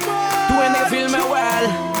 tu en el filme well.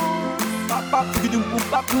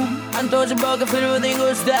 Entonces porque filme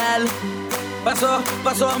tengo style.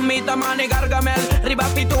 Paso, mita mane gargamel. Riba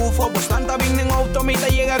pitufo, bastante bien en auto, mita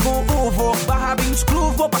llega con UFO. Baja bien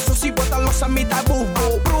scruvo, paso si bota los a mita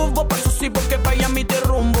bufo. Pruvo, paso si porque vaya mi te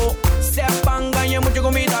rumbo. Se apangaña mucho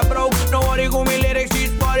con mita bro. No worry con mi lyrics,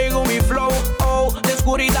 she's party con mi flow. Oh, de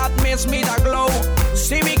oscuridad me da glow.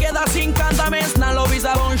 Si me queda sin cantames, na lo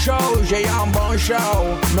visa bon show. Yeah, un bon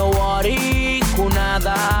show. No worry con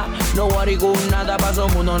nada, no worry con nada, paso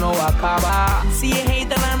mundo no acaba. Si es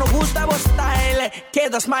hater, no gusta vos style,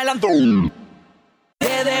 queda smileando.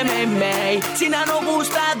 DDMMA, si no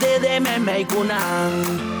gusta DDMMA kunan.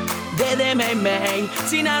 DDMMA,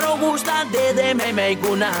 si no gusta DDMMA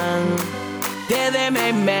kunan.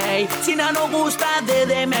 DDMMA, si no gusta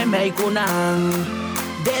DDMMA kunan.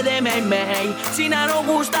 DDMMA, si no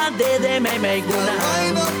gusta DDMMA kunan.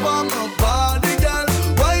 Wind up on my body, girl.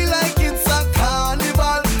 Why like it's a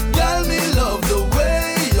carnival? Girl, me love the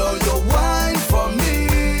way you wine for me.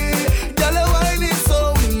 Girl, your wine is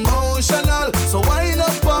so emotional. So wind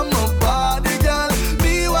up on my body, girl.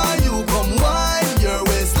 Me while you come wine your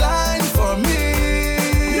waistline for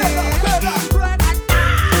me.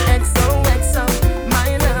 XOXO,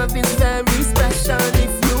 my love is very special.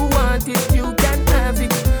 If you want it, you can have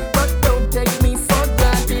it, but don't take me for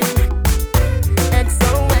granted.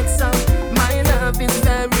 XOXO, my love is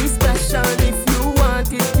very special. If you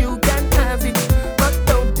want it, you can have it, but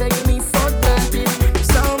don't take me for granted.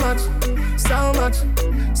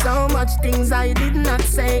 So much things I did not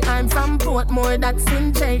say. I'm from Portmore, that's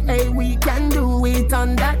in JA. We can do it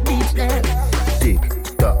on that beach there. Tick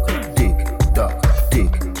tock, tick tock,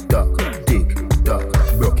 tick tock, tick tock.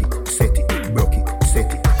 Broke it, set it, broke it,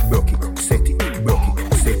 set it, broke it, set it, broke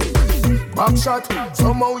it, set it. Back shot,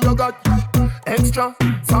 somehow you got extra.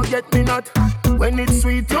 Forget me not when it's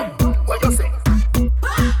sweet. You, what you say?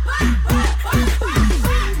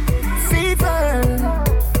 Fever,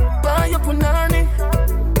 buy your punani.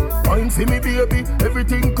 Wine for me, baby,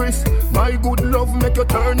 everything crisp. My good love make you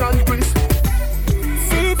turn and crisp.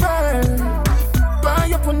 Fever, buy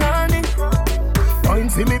your punani. Wine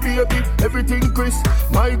for me, baby, everything crisp.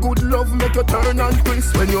 My good love make you turn and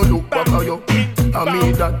crisp. When you look back at you, I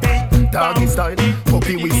mean that doggy style,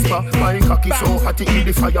 puppy whisper. My cocky so hot it in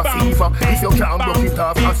the fire fever. If you can't block it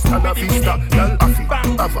off, hasta la vista. Y'all affy,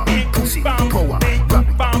 ava, pussy, power, grab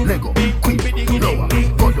it, Lego, quick, lower,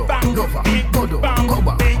 godo, lover, godo,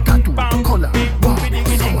 cover, tattoo, color, wow,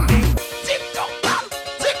 summer.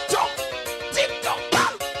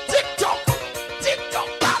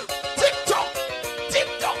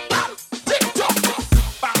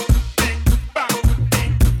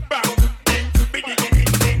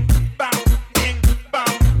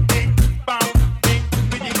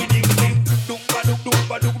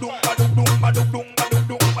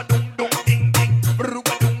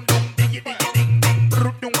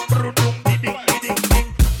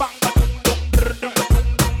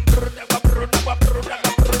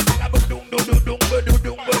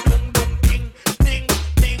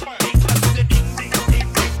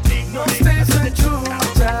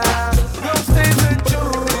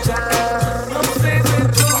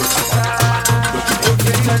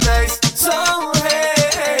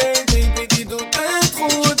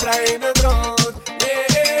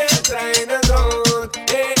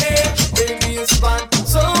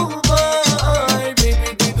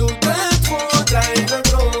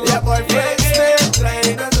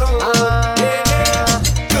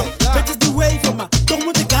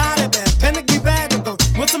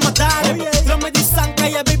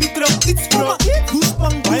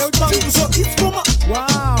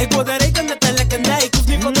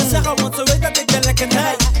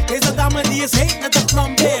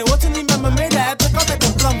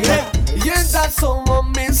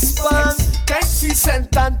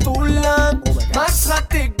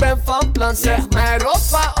 dan zeg mij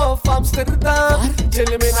Roffa of Amsterdam.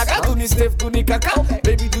 Chillen me naga, doe niet stift, doe niet kaka.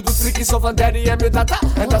 Baby, doe freaky zo van daddy en je data.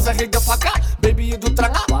 En dan zeg ik de fakka, baby je doet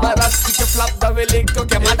tranga. Maar als ik je flap, dan wil ik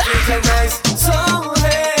ook je mata. Ik vind het nice, zo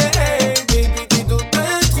hey, baby die doet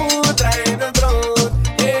het goed. Trein het rood,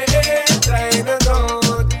 trein het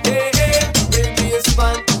rood. Baby is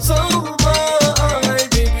van zo mooi.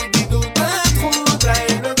 Baby die doet het goed.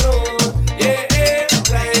 Trein het rood,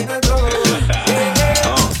 trein het rood.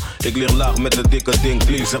 Ik lig laag met een dikke ding,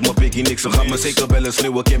 please. Zeg maar Piggy niks, ze gaat me zeker bellen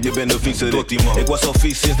schreeuwen. Kim, je bent een vieze rit. Ik was al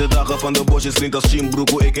vies sinds de dagen van de bosjes. Vriend als Chimbroek,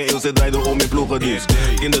 hoe ik en Ilse draaiden om in ploegendienst.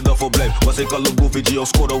 Kinderdag verblijf, was ik al een goofy G. Als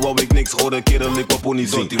scoren wou ik niks, hoorde kerel, ik wou pony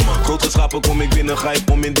zien. Grote schapen kom ik binnen, ga ik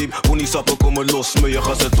om in diep. Pony sappen komen los, smeuig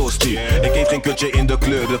als een tosti. Ik eet geen kutje in de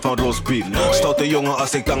kleuren van roastbeef. Stoute jongen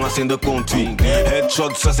als ik tangas in de kont wie.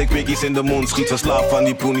 Headshots als ik wiggies in de mond schiet. Verslaafd van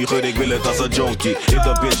die pony geur, ik wil het als een junkie. If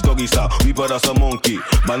the bitch doggy style, wieper als een monkey.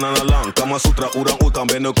 Banana lang, Kama Sutra, orang-utan.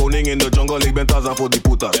 Ben een koning in de jungle, ik ben Tarzan voor die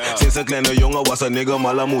putas. Sinds een kleine jongen was een nigga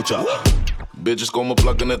malamucha. Bitches komen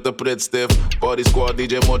plakken net de prit stiff. Party squad,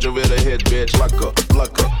 DJ Mojo weer een hit, bitch. Plakken,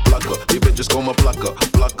 plakken, plakken. Die bitches komen plakken,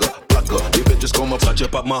 plakken, plakken. Die bitches komen plakken. Je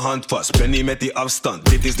pakt mijn hand vast, ben niet met die afstand.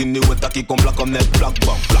 Dit is die nieuwe takkie, kom plakken net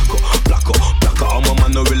plakbam. Plakken, plakken, plakken. Allemaal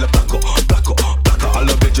mannen willen plakken, plakken, plakken.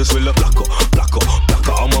 Alle bitches willen plakken, plakken,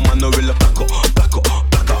 plakken. Allemaal mannen willen plakken, plakken,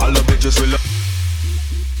 plakken. Alle bitches willen.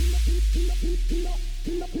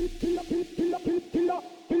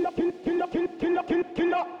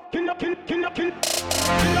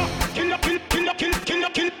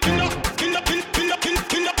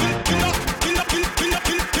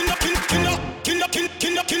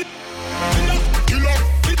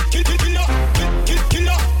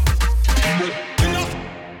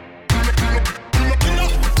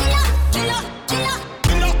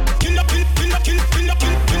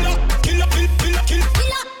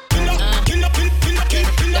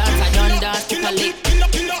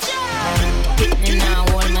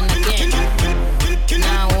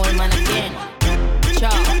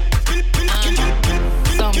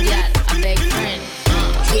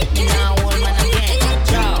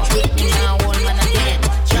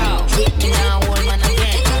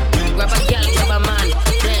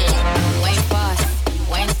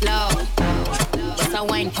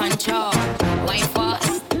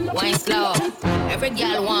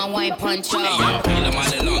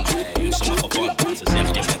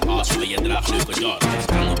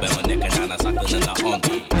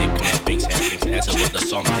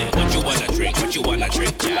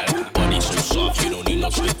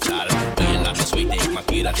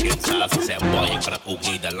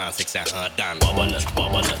 Ik zeg dan babbelen,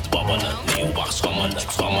 babbelen, babbelen. Nee, wacht, schommelen,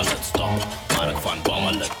 schommelen, stop. Mark van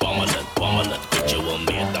bammelen, bammelen, bammelen. Weet je wel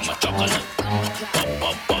meer dan mijn chocolate.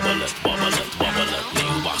 Babbelen, babbelen, babbelen.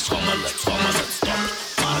 Nee, wacht, schommelen, schommelen, stop.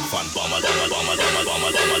 Mark van bammelen, bammelen,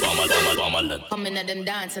 bammelen, bammelen, bammelen. Coming at them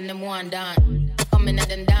dance and them one dance. Coming at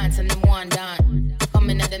them dance and them one dance.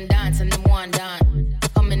 Coming at them dance and them one dance.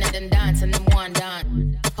 Coming at them dance and them one dance.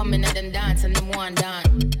 Coming at them dance and them one dance.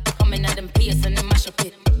 Coming at them pace and them mash up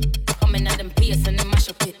it. Coming at them pace and them mash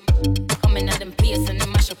up it. Coming at them pace and them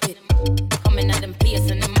mash up it. Coming at them pace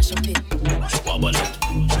and them mash up it. Wobble it,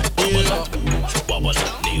 wobble it, wobble it.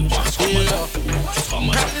 Nee, wacht, schommel it,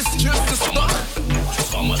 schommel it.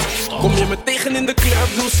 Kom je me tegen in de club,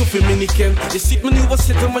 doe alsof je me niet kent. Je ziet me nu wat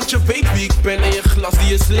zitten, want je weet wie ik ben. En je glas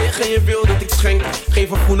die is leeg en je wil dat ik schenk. Geen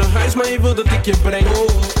van groen naar huis, maar je wil dat ik je breng.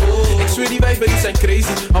 Ik zweer die wijven, die zijn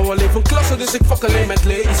crazy. Hou alleen van klassen, dus ik fuck alleen met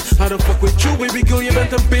ladies. I don't fuck with you, baby girl, je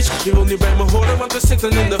bent een bitch. Je wil niet bij me horen, want we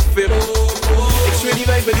zitten in de film. Ik zweer die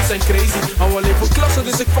wijven, die zijn crazy. Hou alleen van klassen,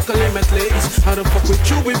 dus ik fuck alleen met ladies. I don't fuck with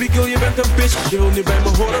you, baby girl, je bent een bitch. Je wil niet bij me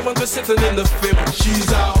horen, want we zitten in de film.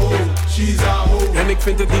 She's a hoe, she's a hoe. En ik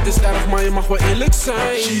vind het niet eens erg, maar je mag wel eerlijk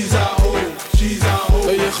zijn. She's a hoe, she's a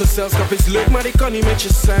hoe. Je gezelschap is leuk, maar ik kan niet met je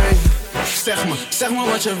zijn. Zeg me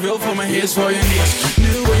wat je wil van me, eerst wil je niks.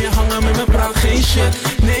 Nu wil je hangen met me, praat geen shit.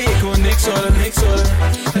 Nee, ik wil niks horen, niks horen.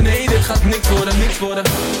 Nee, dit gaat niks worden, niks worden.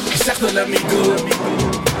 Ik zeg dan let me go.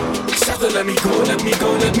 Ik zeg dan let me go, let me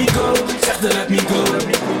go, let me go. Ik zeg dan let me go.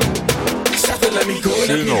 Ik zeg dan let me go,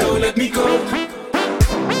 let me go, let me go.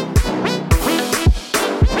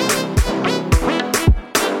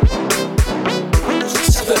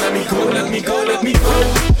 Let me go, let me go, let me go.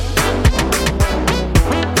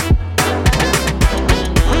 Let me go,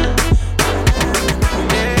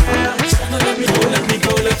 let me go,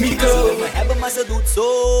 let me go. Ze wil me hebben, maar ze doet zo.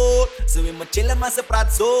 Ze wil me chillen, maar ze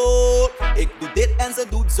praat zo. Ik doe dit en ze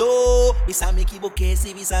doet zo. Bisa me kiboke,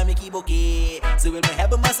 si bisa me kiboke. Ze wil me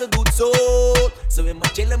hebben, maar ze doet zo. Ze wil me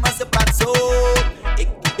chillen, maar ze praat zo. Ik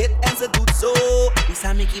doe dit en ze doet zo.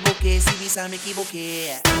 Bisa me kiboke, si bisa me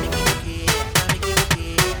kiboke.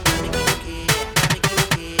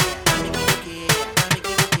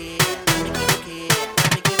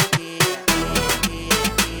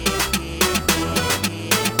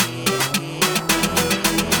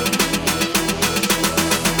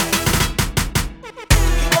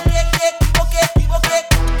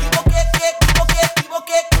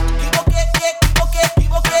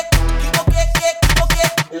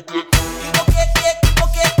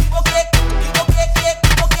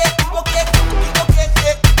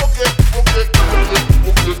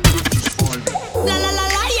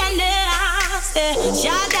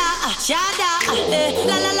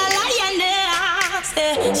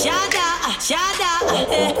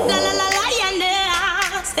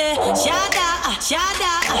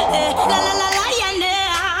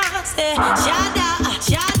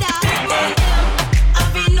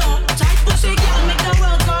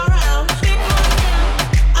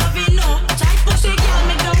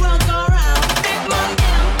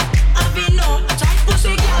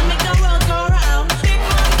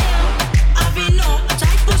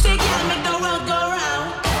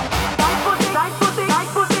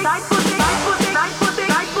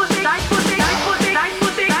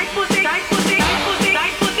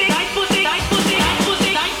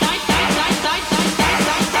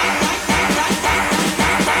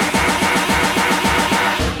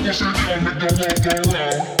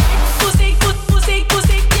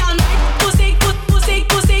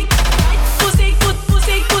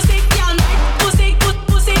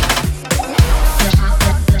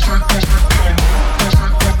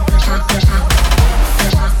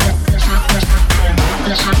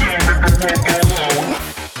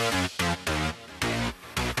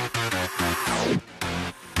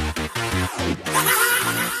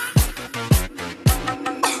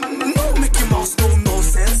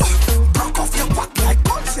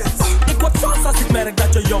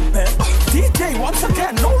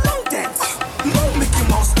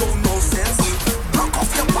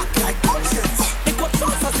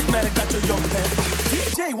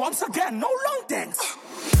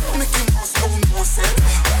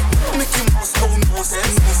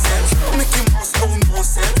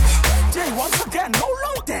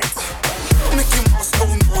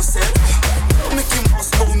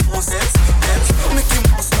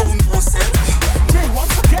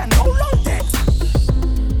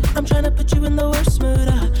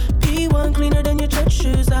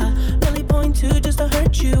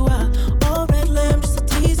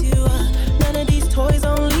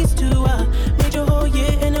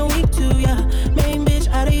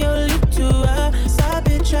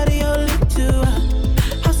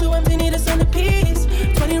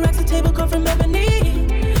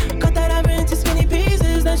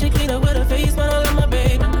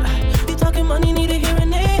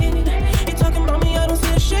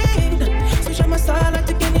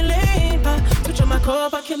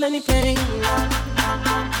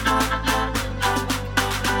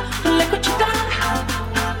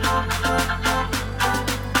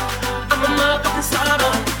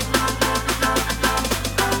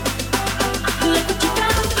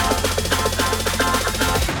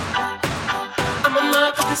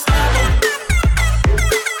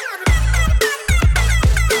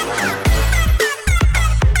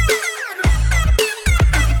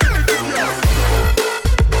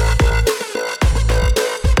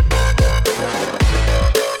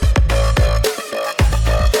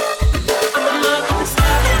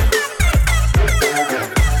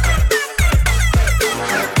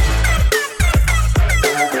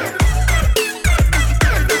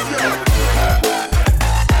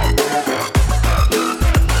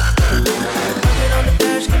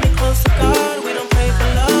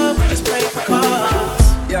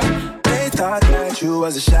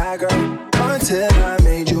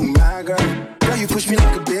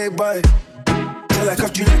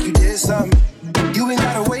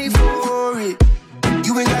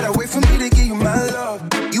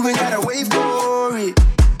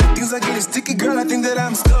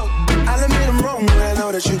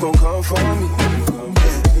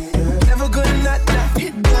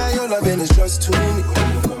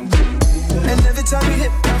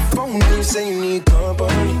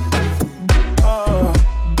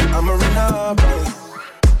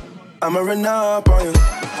 I'ma run up on you.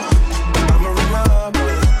 I'ma run up on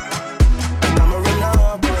you. I'ma run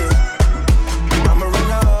up on you. I'ma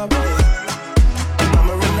run up on you.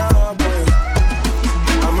 I'ma run up on you.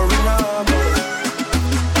 I'ma run up.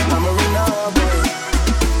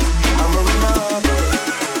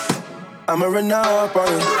 I'ma run up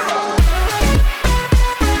on you.